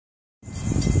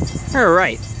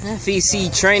Alright,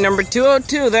 FEC train number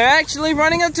 202. They're actually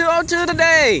running a 202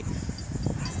 today.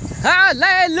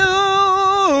 Hallelujah!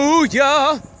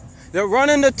 They're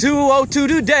running the 202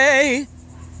 today.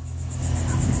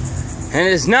 And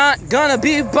it's not gonna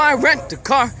be by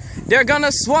rent-a-car. They're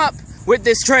gonna swap with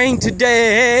this train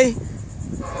today.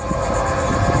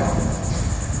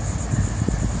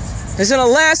 It's an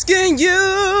Alaskan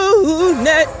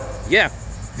unit. Yeah.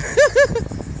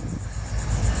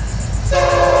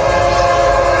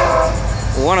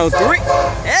 103.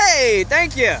 Hey,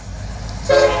 thank you.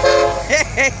 Hey,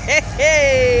 hey, hey,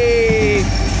 hey.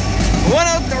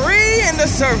 103 and the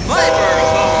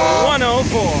survivors of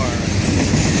 104.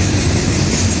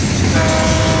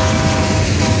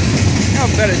 I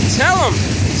better tell them.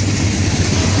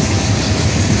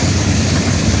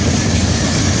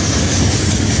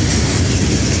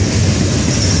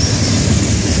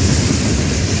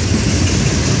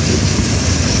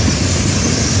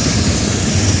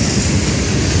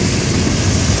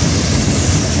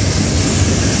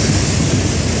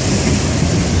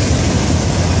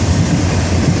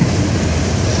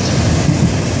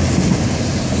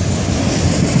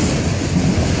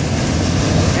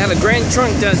 The Grand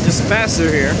Trunk does just pass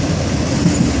through here.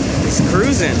 It's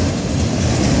cruising.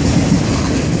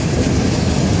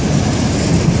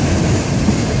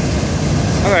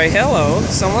 Alright, hello.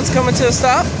 Someone's coming to a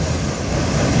stop?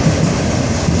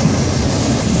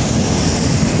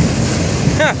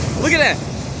 Huh, look at that.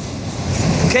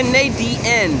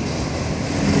 Canadian.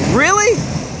 Really?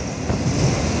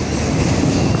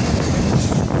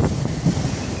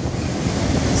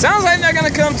 Sounds like they're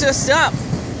gonna come to a stop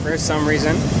for some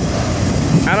reason.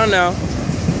 I don't know.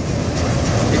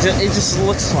 It just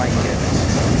looks like it.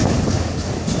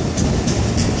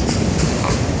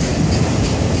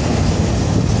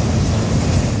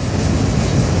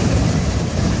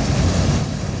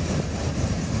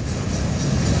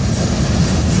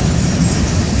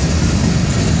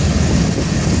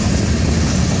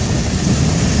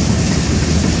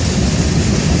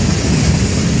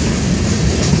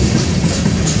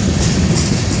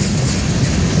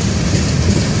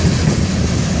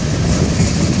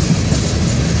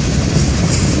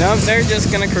 Nope, they're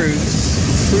just gonna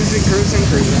cruise. Cruising, cruising,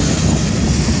 cruising.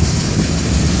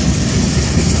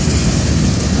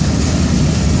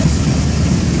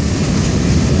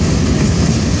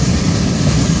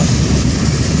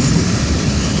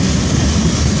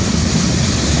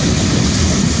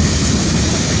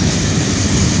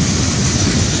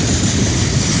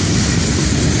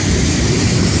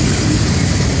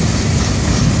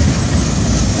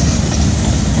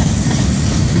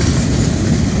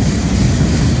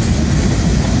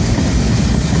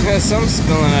 Some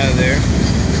spilling out of there.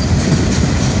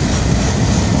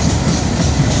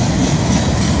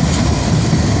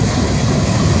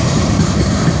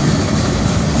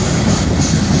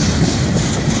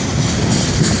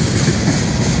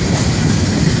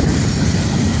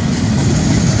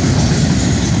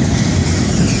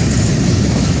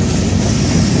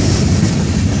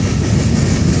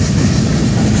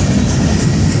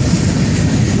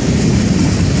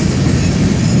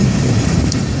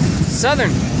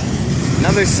 Southern.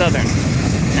 Another Southern.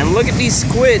 And look at these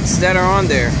squids that are on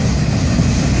there.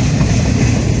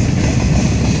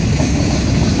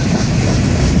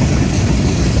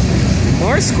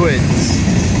 More squids.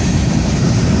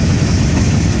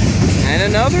 And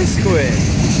another squid.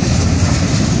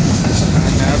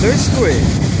 Another squid.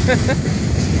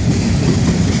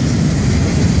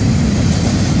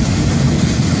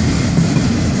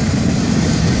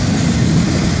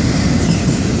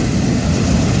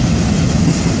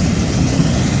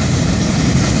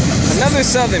 Another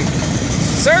Southern.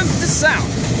 Serves the South.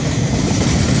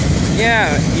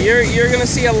 Yeah, you're gonna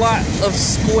see a lot of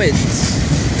squids.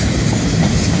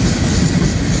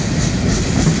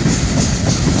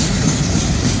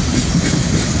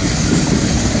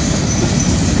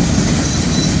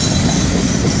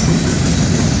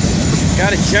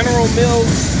 Got a General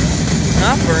Mills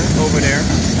hopper over there.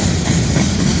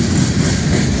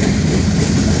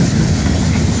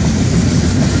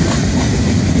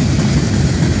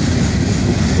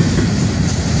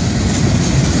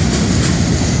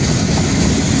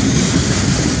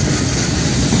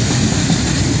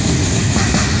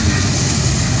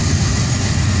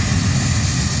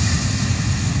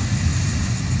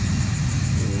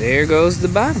 There goes the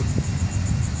bottom.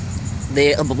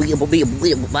 There,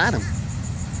 bottom.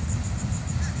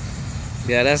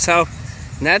 Yeah, that's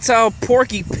how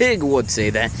Porky Pig would say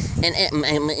that. And there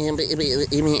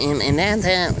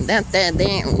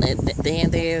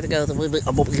goes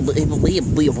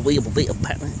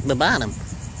the bottom.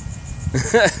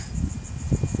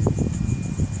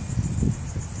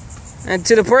 And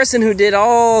to the person who did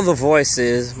all the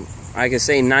voices, I could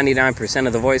say 99%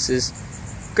 of the voices,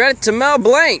 credit to Mel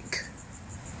Blanc.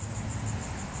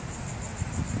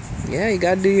 Yeah, you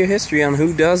gotta do your history on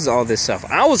who does all this stuff.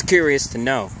 I was curious to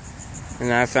know,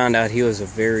 and I found out he was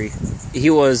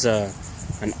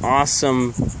an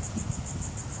awesome,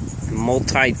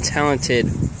 multi-talented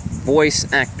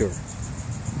voice actor.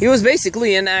 He was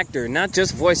basically an actor, not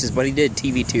just voices, but he did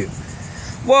TV too.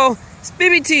 Well, it's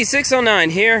BBT 609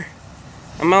 here.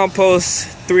 I'm outpost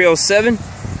 307.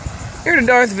 Here to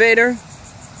Darth Vader.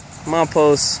 I'm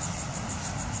outpost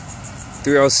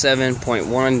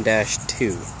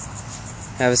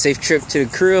 307.1-2. Have a safe trip to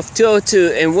the crew of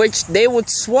 202, in which they will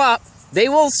swap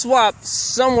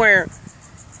somewhere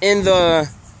in the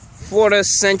Florida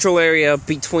Central area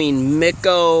between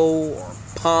Mico or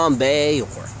Palm Bay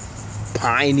or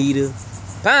Pineda.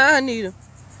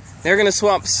 They're going to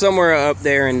swap somewhere up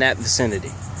there in that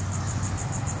vicinity.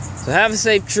 So have a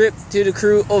safe trip to the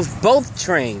crew of both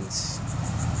trains,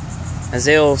 as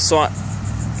they'll swap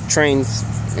trains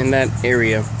in that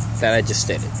area that I just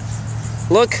stated.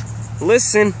 Look,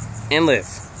 listen, and live.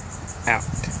 Out.